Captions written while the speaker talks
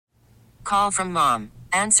call from mom.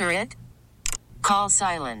 Answer it. Call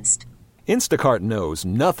silenced. Instacart knows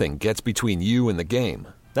nothing gets between you and the game.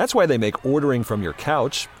 That's why they make ordering from your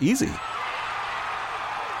couch easy.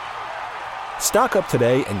 Stock up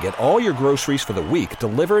today and get all your groceries for the week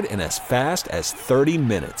delivered in as fast as 30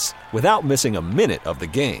 minutes without missing a minute of the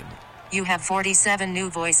game. You have 47 new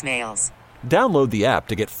voicemails. Download the app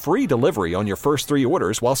to get free delivery on your first 3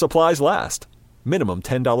 orders while supplies last. Minimum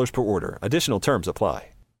 $10 per order. Additional terms apply.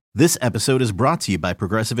 This episode is brought to you by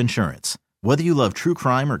Progressive Insurance. Whether you love true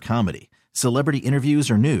crime or comedy, celebrity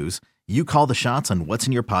interviews or news, you call the shots on what's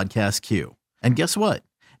in your podcast queue. And guess what?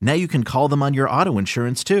 Now you can call them on your auto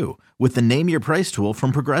insurance too with the Name Your Price tool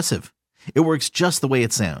from Progressive. It works just the way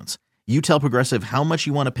it sounds. You tell Progressive how much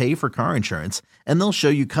you want to pay for car insurance, and they'll show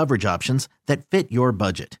you coverage options that fit your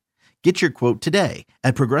budget. Get your quote today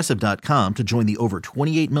at Progressive.com to join the over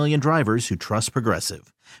 28 million drivers who trust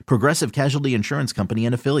Progressive. Progressive Casualty Insurance Company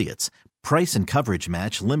and Affiliates. Price and coverage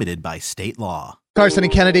match limited by state law. Carson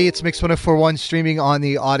and Kennedy, it's Mix 104.1 streaming on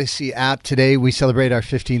the Odyssey app. Today we celebrate our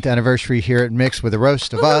 15th anniversary here at Mix with a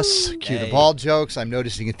roast of us. Cue the ball jokes. I'm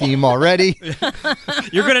noticing a theme already.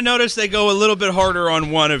 You're going to notice they go a little bit harder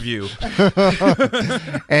on one of you.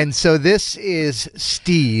 And so this is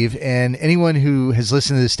Steve, and anyone who has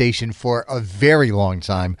listened to the station for a very long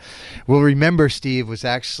time will remember Steve was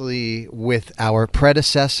actually with our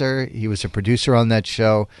predecessor. He was a producer on that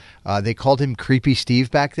show. They called him Creepy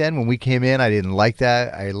Steve back then. When we came in, I didn't like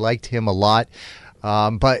that. I liked him a lot.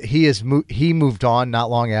 But he moved on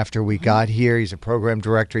not long after we got here. He's a program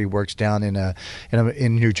director. He works down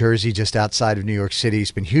in New Jersey, just outside of New York City.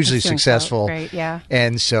 He's been hugely successful. Great, yeah.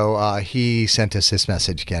 And so he sent us this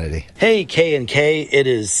message, Kennedy. Hey, K&K, it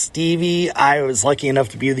is Stevie. I was lucky enough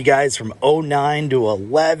to be with you guys from 09 to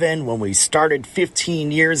 11 when we started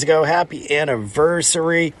 15 years ago. Happy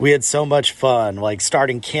anniversary. We had so much fun, like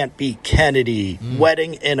starting Can't Beat Kennedy,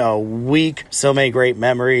 Wedding in a Week. So many great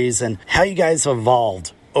memories, and how you guys evolved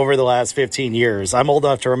over the last 15 years. I'm old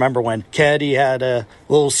enough to remember when Kennedy had a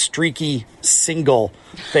little streaky single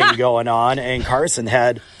thing going on, and Carson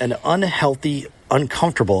had an unhealthy,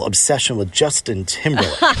 uncomfortable obsession with Justin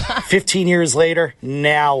Timberlake. 15 years later,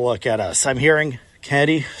 now look at us. I'm hearing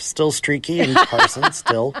Kennedy still streaky, and Carson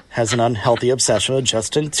still has an unhealthy obsession with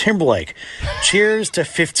Justin Timberlake. Cheers to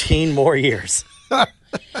 15 more years.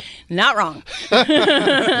 Not wrong. All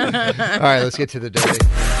right, let's get to the dirty.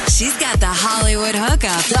 She's got the Hollywood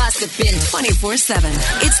hookup. Gossiping 24/7.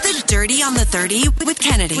 It's the Dirty on the 30 with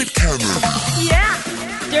Kennedy. Yeah.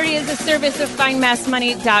 Dirty is a service of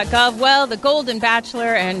findmassmoney.gov. Well, the Golden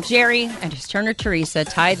Bachelor and Jerry and his Turner Teresa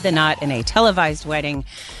tied the knot in a televised wedding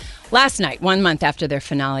last night, 1 month after their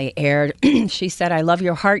finale aired. She said, "I love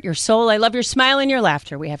your heart, your soul. I love your smile and your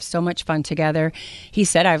laughter. We have so much fun together." He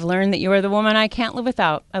said, "I've learned that you are the woman I can't live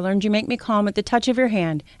without. I learned you make me calm at the touch of your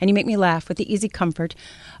hand, and you make me laugh with the easy comfort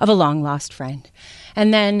of a long-lost friend."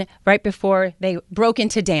 And then, right before they broke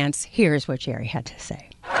into dance, here's what Jerry had to say.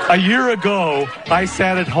 A year ago, I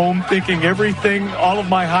sat at home thinking everything, all of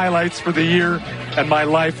my highlights for the year and my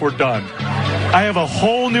life were done. I have a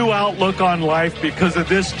whole new outlook on life because of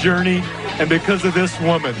this journey and because of this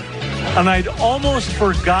woman. And I'd almost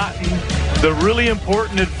forgotten the really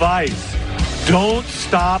important advice. Don't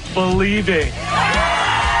stop believing.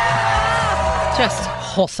 Just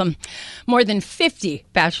wholesome. More than 50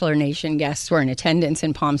 Bachelor Nation guests were in attendance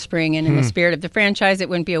in Palm Springs, and in the spirit of the franchise, it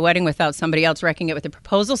wouldn't be a wedding without somebody else wrecking it with a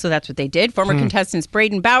proposal, so that's what they did. Former contestants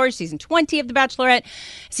Braden Bowers, season 20 of The Bachelorette,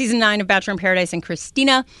 season 9 of Bachelor in Paradise, and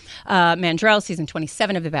Christina Mandrell, season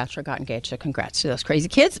 27 of The Bachelor, got engaged, so congrats to those crazy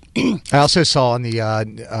kids. I also saw on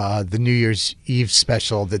the New Year's Eve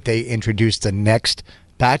special that they introduced the next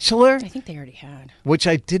Bachelor? I think they already had. Which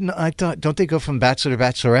I didn't. I thought, don't they go from Bachelor to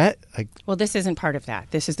Bachelorette? Well, this isn't part of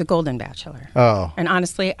that. This is the Golden Bachelor. Oh. And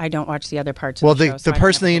honestly, I don't watch the other parts of the show. Well, the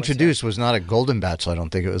person they introduced was not a Golden Bachelor. I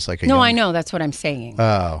don't think it was like a. No, I know. That's what I'm saying.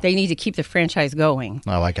 Oh. They need to keep the franchise going.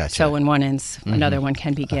 Oh, I got you. So when one ends, another one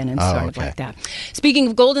can begin, and sort of like that. Speaking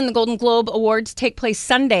of Golden, the Golden Globe Awards take place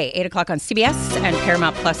Sunday, 8 o'clock on CBS and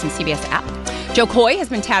Paramount Plus and CBS app. Joe Coy has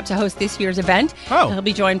been tapped to host this year's event. He'll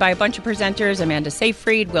be joined by a bunch of presenters: Amanda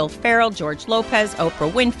Seyfried, Will Ferrell, George Lopez, Oprah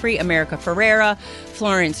Winfrey, America Ferrera,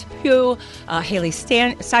 Florence Pugh, Haley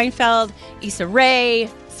Steinfeld, Issa Rae,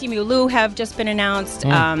 Simu Liu have just been announced.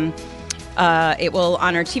 It will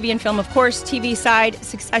honor TV and film, of course. TV side,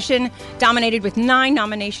 Succession, dominated with 9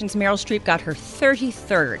 nominations. Meryl Streep got her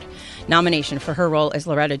 33rd. nomination for her role as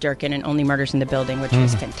Loretta Durkin in Only Murders in the Building, which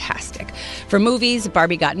was fantastic. For movies,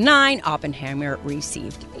 Barbie got 9, Oppenheimer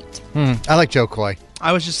received 8. I like Joe Coy.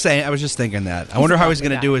 I was just thinking that. I wonder how he's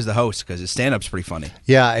going to do as the host, because his stand-up's pretty funny.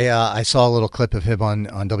 Yeah, I saw a little clip of him on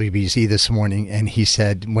WBC this morning, and he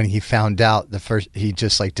said when he found out he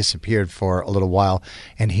just like disappeared for a little while,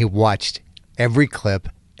 and he watched every clip,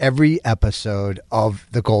 every episode of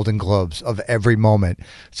the Golden Globes of every moment,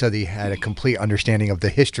 so that he had a complete understanding of the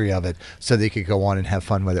history of it, so that he could go on and have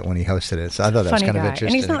fun with it when he hosted it. So I thought that was kind of interesting.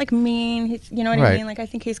 And he's not like mean. You know what I mean? Like, I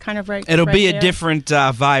think he's kind of right. It'll be a there. different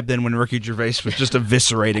vibe than when Ricky Gervais was just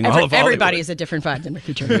eviscerating all of Hollywood. Everybody is a different vibe than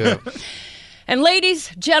Ricky Gervais. And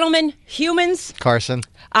ladies, gentlemen, humans, Carson,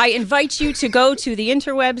 I invite you to go to the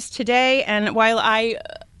interwebs today, and while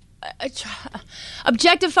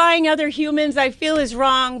objectifying other humans, I feel is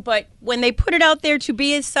wrong, but when they put it out there to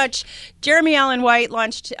be as such, Jeremy Allen White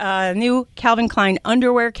launched a new Calvin Klein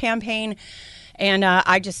underwear campaign, and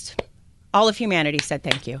all of humanity said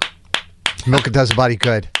thank you. Milk does a body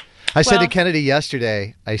good. I said to Kennedy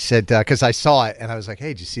yesterday, I said, because I saw it, and I was like,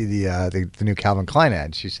 hey, did you see the new Calvin Klein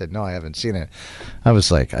ad? She said, no, I haven't seen it. I was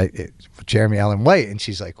like, Jeremy Allen White. And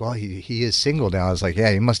she's like, well, he is single now. I was like,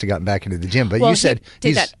 yeah, he must have gotten back into the gym. But you said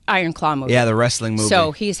he did that Iron Claw movie. Yeah, the wrestling movie.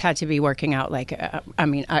 So he's had to be working out like,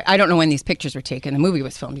 I don't know when these pictures were taken. The movie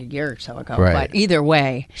was filmed a year or so ago. Right. But either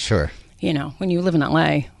way. Sure. You know, when you live in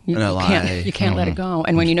LA, you can't let it go.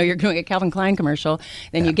 And when you know you're doing a Calvin Klein commercial,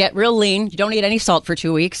 then you get real lean. You don't eat any salt for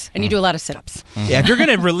 2 weeks, and you do a lot of sit-ups. Yeah, if you're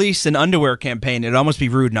going to release an underwear campaign, it'd almost be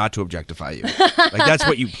rude not to objectify you. Like, that's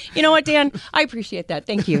what you... You know what, Dan? I appreciate that.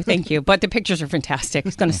 Thank you. But the pictures are fantastic.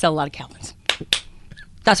 It's going to sell a lot of Calvins.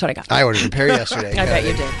 That's what I got. I ordered a pair yesterday. I bet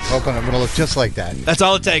you did. Hoping I'm going to look just like that. That's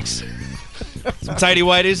all it takes. Some tidy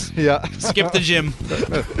whities. Yeah. Skip the gym.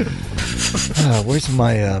 Where's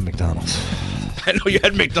my McDonald's? I know you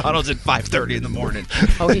had McDonald's at 5:30 in the morning.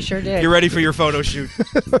 Oh, he sure did. You're ready for your photo shoot.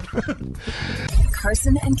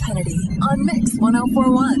 Carson and Kennedy on Mix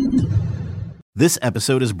 104.1. This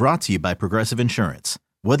episode is brought to you by Progressive Insurance.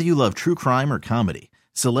 Whether you love true crime or comedy,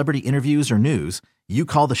 celebrity interviews or news, you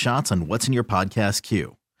call the shots on what's in your podcast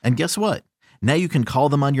queue. And guess what? Now you can call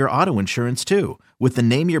them on your auto insurance too, with the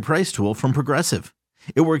Name Your Price tool from Progressive.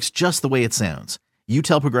 It works just the way it sounds. You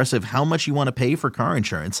tell Progressive how much you want to pay for car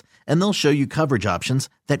insurance, and they'll show you coverage options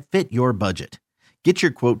that fit your budget. Get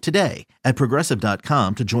your quote today at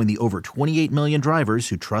Progressive.com to join the over 28 million drivers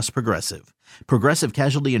who trust Progressive. Progressive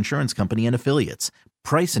Casualty Insurance Company and Affiliates.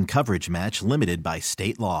 Price and coverage match limited by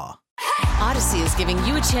state law. Odyssey is giving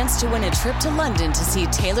you a chance to win a trip to London to see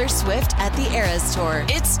Taylor Swift at the Eras Tour.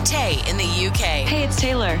 It's Tay in the UK. Hey, it's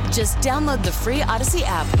Taylor. Just download the free Odyssey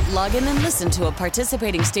app, log in and listen to a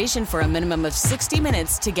participating station for a minimum of 60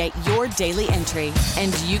 minutes to get your daily entry.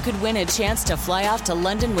 And you could win a chance to fly off to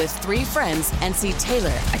London with 3 friends and see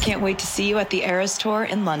Taylor. I can't wait to see you at the Eras Tour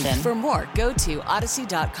in London. For more, go to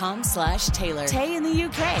odyssey.com/Taylor. Tay in the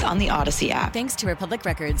UK. On the Odyssey app. Thanks to Republic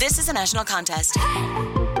Records. This is a national contest.